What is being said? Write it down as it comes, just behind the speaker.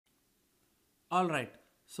Alright,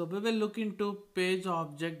 so we will look into page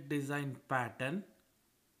object design pattern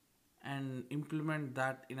and implement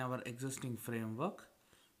that in our existing framework.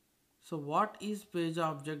 So what is page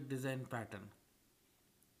object design pattern?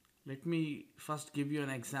 Let me first give you an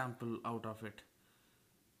example out of it.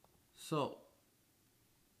 So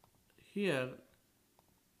here,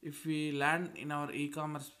 if we land in our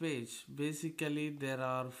e-commerce page, basically there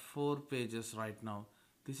are 4 pages right now.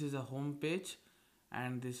 This is a home page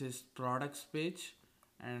and this is products page,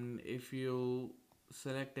 and if you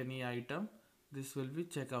select any item, this will be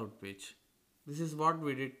checkout page. This is what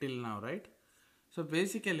we did till now, right? So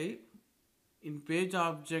basically in page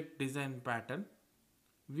object design pattern,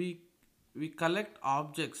 we we collect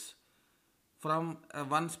objects from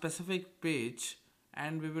one specific page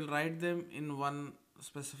and we will write them in one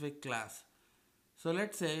specific class. So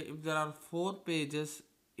let's say if there are 4 pages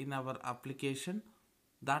in our application,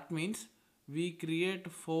 that means we create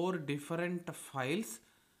 4 different files,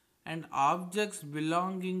 and objects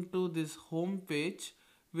belonging to this home page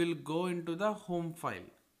will go into the home file.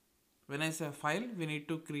 When I say file, we need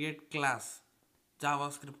to create class,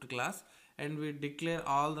 JavaScript class, and we declare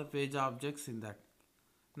all the page objects in that.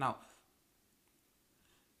 Now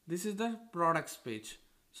this is the products page.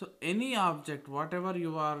 So any object whatever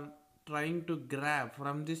you are trying to grab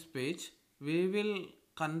from this page, we will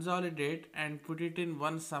consolidate and put it in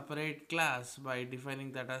one separate class by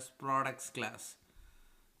defining that as products class.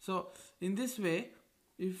 So in this way,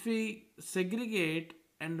 if we segregate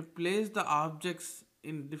and place the objects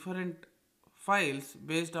in different files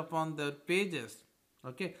based upon their pages,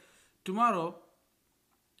 okay, tomorrow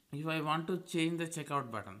if I want to change the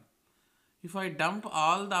checkout button, if I dump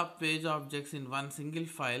all the page objects in one single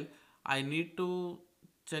file, I need to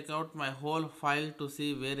check out my whole file to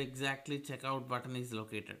see where exactly checkout button is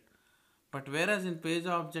located. But whereas in page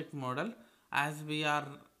object model, as we are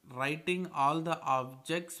writing all the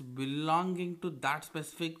objects belonging to that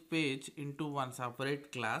specific page into one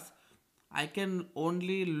separate class, I can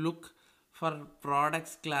only look for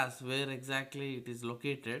products class where exactly it is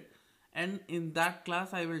located, and in that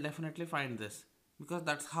class I will definitely find this because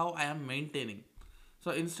that's how I am maintaining.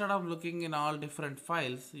 So instead of looking in all different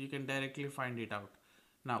files, you can directly find it out.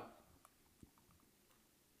 Now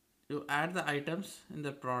you add the items in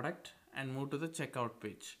the product and move to the checkout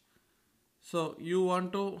page. So you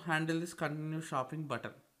want to handle this continue shopping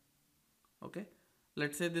button. Okay,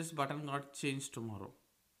 let's say this button got changed tomorrow.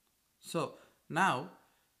 So now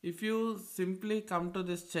if you simply come to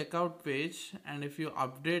this checkout page and if you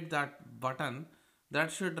update that button,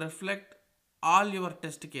 that should reflect all your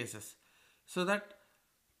test cases, so that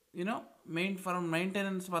from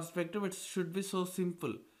maintenance perspective it should be so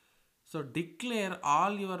simple. So declare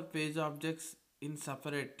all your page objects in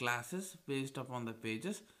separate classes based upon the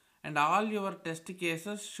pages, and all your test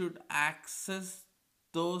cases should access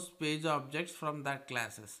those page objects from that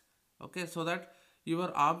classes. Okay, so that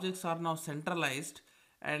your objects are now centralized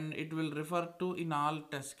and it will refer to in all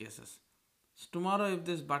test cases. So tomorrow if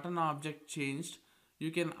this button object changed, you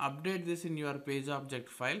can update this in your page object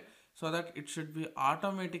file so that it should be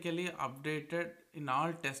automatically updated in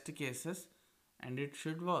all test cases and it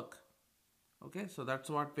should work. Okay, so that's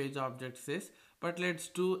what page object says. But let's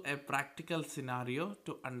do a practical scenario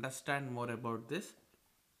to understand more about this.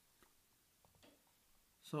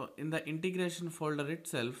 So in the integration folder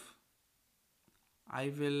itself,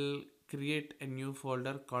 I will create a new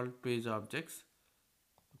folder called page objects.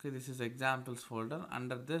 Okay, this is examples folder.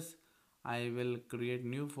 Under this, I will create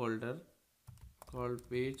new folder called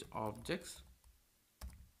page objects.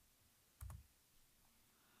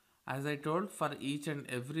 As I told, for each and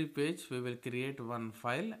every page we will create one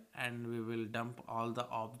file and we will dump all the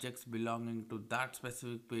objects belonging to that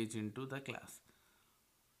specific page into the class.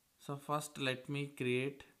 So first let me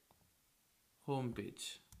create home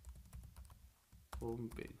page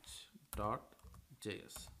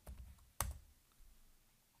 .js.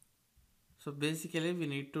 So basically we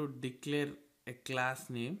need to declare a class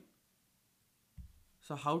name.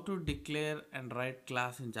 So how to declare and write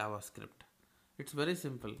class in JavaScript? It's very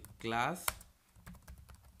simple. Class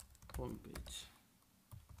homepage.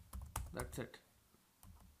 That's it.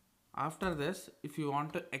 After this, if you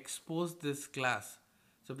want to expose this class,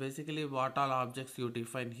 so basically what all objects you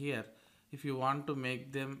define here, if you want to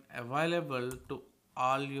make them available to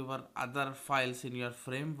all your other files in your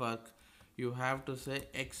framework, you have to say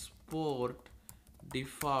export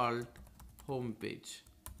default homepage.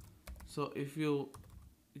 So if you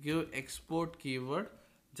give export keyword,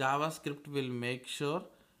 JavaScript will make sure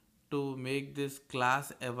to make this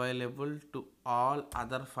class available to all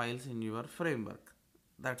other files in your framework.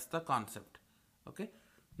 That's the concept. Okay,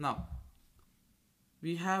 now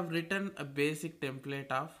we have written a basic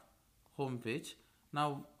template of home page.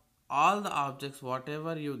 Now all the objects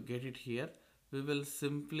whatever you get it here, we will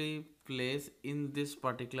simply place in this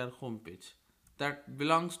particular home page that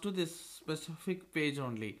belongs to this specific page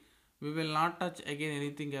only. We will not touch again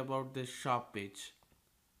anything about this shop page.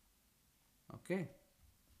 Okay,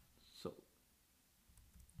 so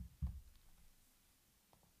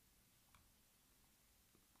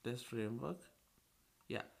this framework,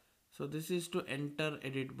 yeah, so this is to enter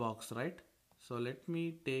edit box, right? So let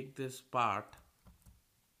me take this part,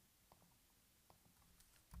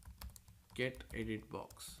 get edit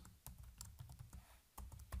box.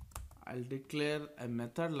 I'll declare a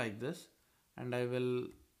method like this, and I will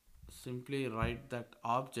simply write that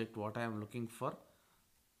object what I am looking for,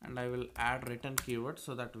 and I will add return keyword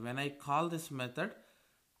so that when I call this method,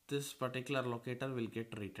 this particular locator will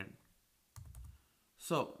get returned.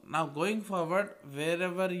 So now going forward,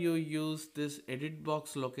 wherever you use this edit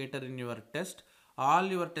box locator in your test, all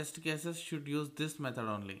your test cases should use this method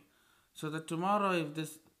only. So that tomorrow if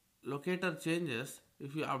this locator changes,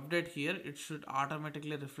 if you update here, it should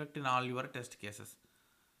automatically reflect in all your test cases.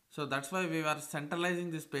 So that's why we are centralizing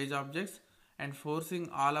these page objects and forcing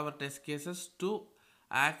all our test cases to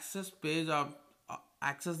access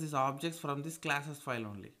access these objects from this classes file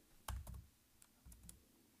only.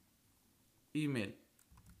 Email.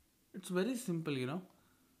 It's very simple,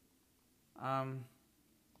 Um,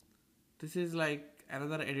 this is like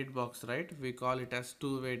another edit box, right? We call it as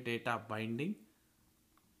two-way data binding,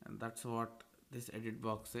 and that's what this edit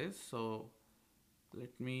box is. So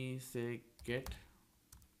let me say get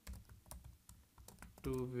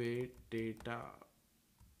two-way data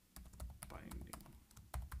binding.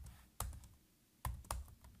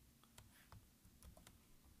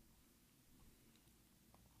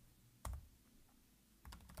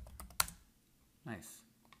 Nice.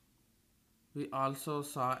 We also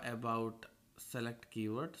saw about select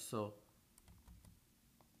keyword. So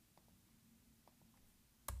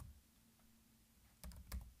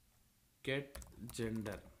get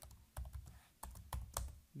gender.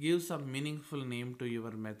 Give some meaningful name to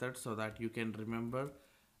your method so that you can remember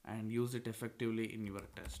and use it effectively in your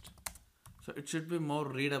test. So it should be more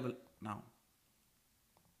readable now.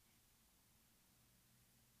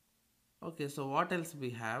 Okay, so what else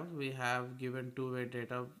we have? We have given two-way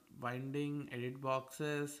data binding, edit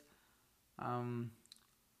boxes,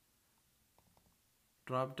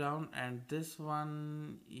 drop down, and this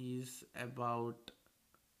one is about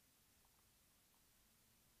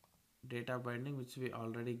data binding, which we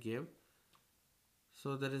already gave.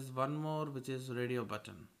 So there is one more, which is radio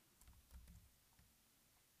button,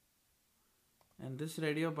 and this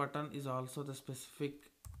radio button is also the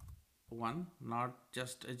specific one, not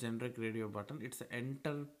just a generic radio button. It's an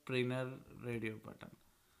entrepreneur radio button.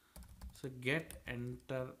 So get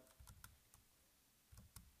enter.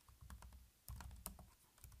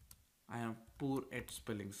 I am poor at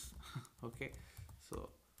spellings. Okay, so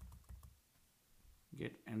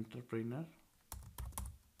get entrepreneur.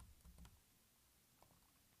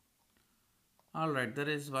 Alright, there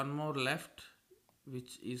is one more left,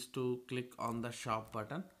 which is to click on the shop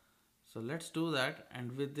button. So let's do that,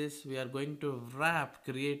 and with this we are going to wrap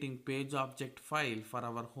creating page object file for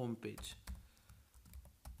our home page.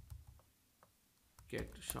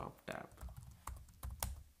 Get shop tab.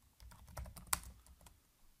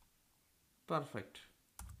 Perfect.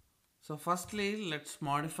 So firstly, let's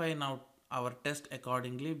modify now our test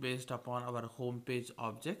accordingly based upon our home page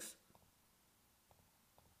objects.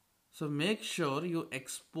 So make sure you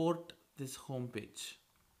export this home page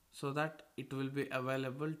so that it will be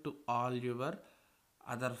available to all your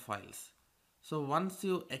other files. So once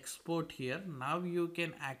you export here, now you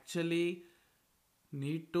can actually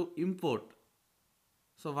need to import.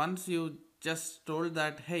 So once you just told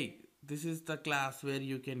that, hey, this is the class where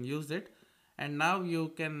you can use it, and now you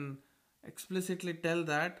can explicitly tell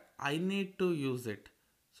that I need to use it.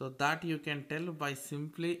 So that you can tell by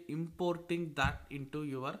simply importing that into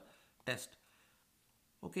your test.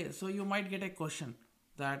 Okay, so you might get a question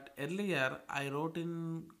that earlier I wrote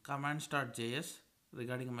in commands.js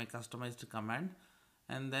regarding my customized command,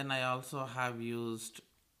 and then I also have used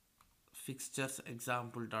fixtures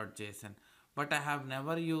example.json, but I have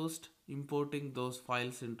never used importing those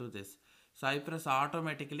files into this. Cypress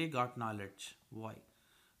automatically got knowledge. Why?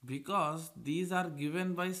 Because these are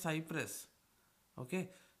given by Cypress. Okay,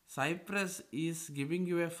 Cypress is giving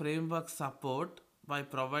you a framework support by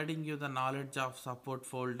providing you the knowledge of support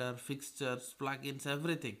folder, fixtures, plugins,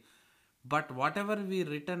 everything. But whatever we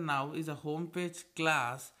written now is a homepage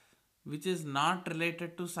class which is not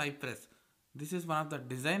related to Cypress. This is one of the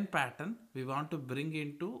design pattern we want to bring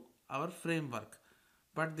into our framework.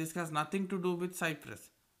 but this has nothing to do with Cypress.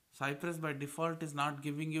 Cypress by default is not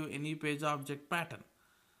giving you any page object pattern.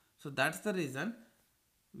 So that's the reason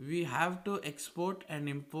we have to export and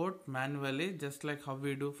import manually, just like how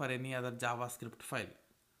we do for any other JavaScript file.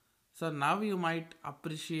 So now you might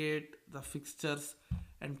appreciate the fixtures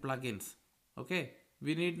and plugins. Okay,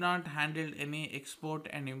 we need not handle any export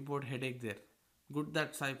and import headache there. Good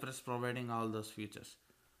that Cypress providing all those features.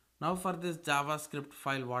 Now for this JavaScript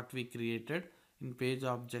file what we created in page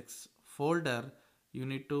objects folder, you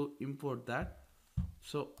need to import that.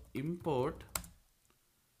 So import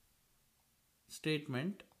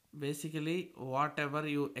statement, basically whatever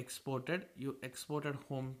you exported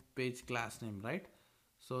home page class name, right?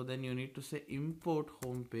 So then you need to say import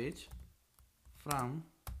home page from,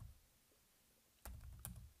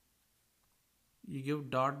 you give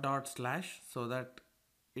dot dot slash so that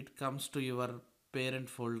it comes to your parent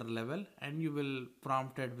folder level, and you will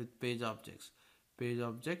prompt it with page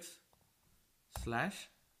objects slash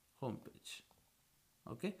home page.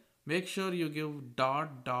 Okay, make sure you give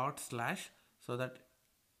dot dot slash so that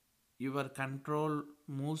your control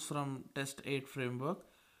moves from test 8 framework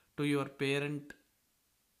to your parent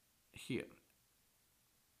here.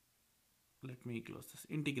 Let me close this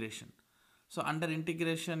integration. So under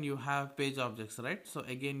integration you have page objects, right? So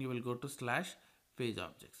again you will go to slash page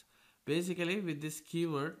objects. Basically with this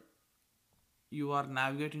keyword you are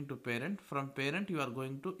navigating to parent, from parent you are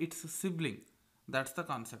going to its sibling. That's the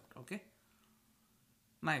concept. Okay,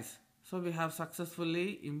 nice. So we have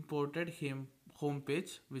successfully imported home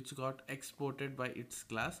page which got exported by its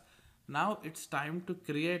class. Now it's time to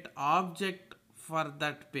create object for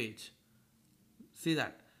that page. See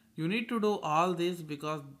that you need to do all this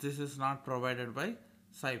because this is not provided by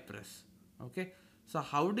Cypress. Okay, so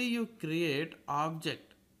how do you create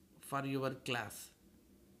object for your class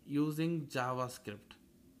using JavaScript?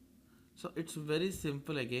 So it's very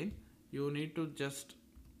simple. Again, you need to just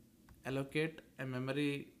allocate a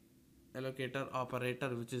memory allocator operator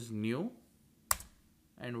which is new,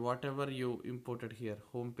 and whatever you imported here,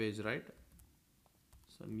 home page, right?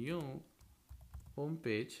 So new home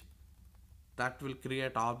page, that will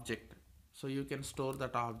create object. So you can store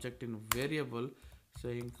that object in variable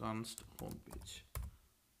saying const home page.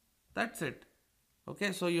 That's it.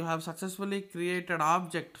 Okay, so you have successfully created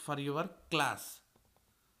object for your class.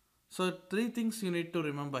 So 3 things you need to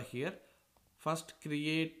remember here. First,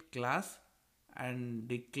 create class and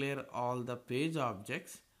declare all the page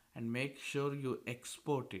objects and make sure you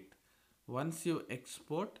export it. Once you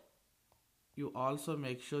export, you also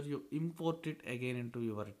make sure you import it again into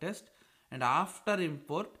your test, and after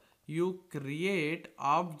import you create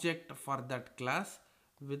object for that class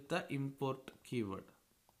with the import keyword.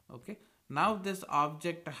 Okay, now this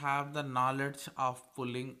object have the knowledge of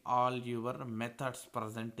pulling all your methods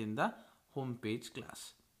present in the home page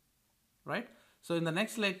class, right? So in the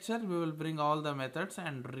next lecture we will bring all the methods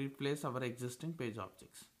and replace our existing page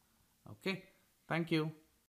objects. Okay, thank you.